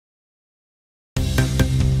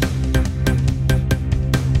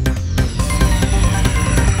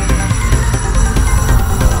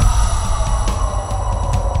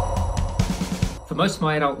most of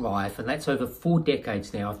my adult life, and that's over 4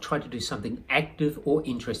 decades now, I've tried to do something active or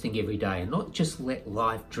interesting every day and not just let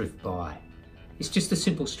life drift by. It's just a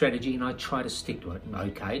simple strategy and I try to stick to it. And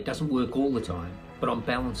okay, it doesn't work all the time, but on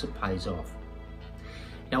balance it pays off.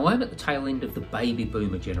 Now I'm at the tail end of the baby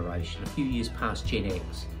boomer generation, a few years past Gen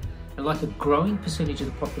X. And like a growing percentage of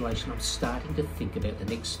the population, I'm starting to think about the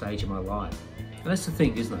next stage of my life. And that's the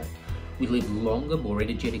thing, isn't it? We live longer, more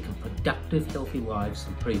energetic and productive, healthy lives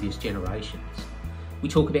than previous generations. We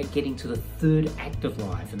talk about getting to the third act of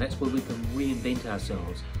life, and that's where we can reinvent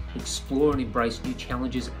ourselves, explore and embrace new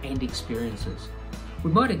challenges and experiences. We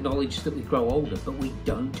might acknowledge that we grow older, but we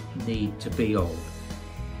don't need to be old.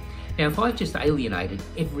 Now, if I've just alienated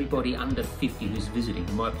everybody under 50 who's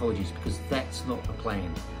visiting, my apologies, because that's not the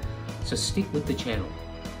plan. So stick with the channel.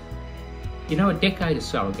 You know, a decade or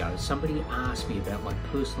so ago, somebody asked me about my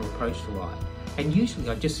personal approach to life. And usually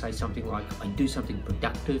I just say something like, I do something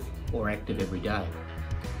productive or active every day.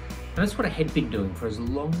 And that's what I had been doing for as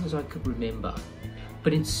long as I could remember.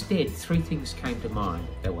 But instead, 3 things came to mind.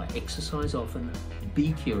 They were exercise often,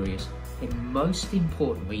 be curious, and most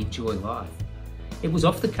importantly, enjoy life. It was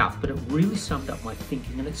off the cuff, but it really summed up my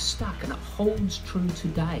thinking and it stuck and it holds true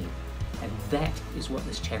today. And that is what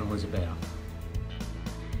this channel is about.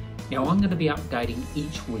 Now I'm going to be updating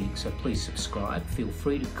each week, so please subscribe, feel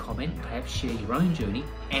free to comment, perhaps share your own journey,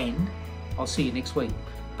 and I'll see you next week.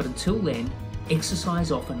 But until then,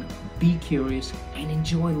 exercise often, be curious, and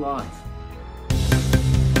enjoy life.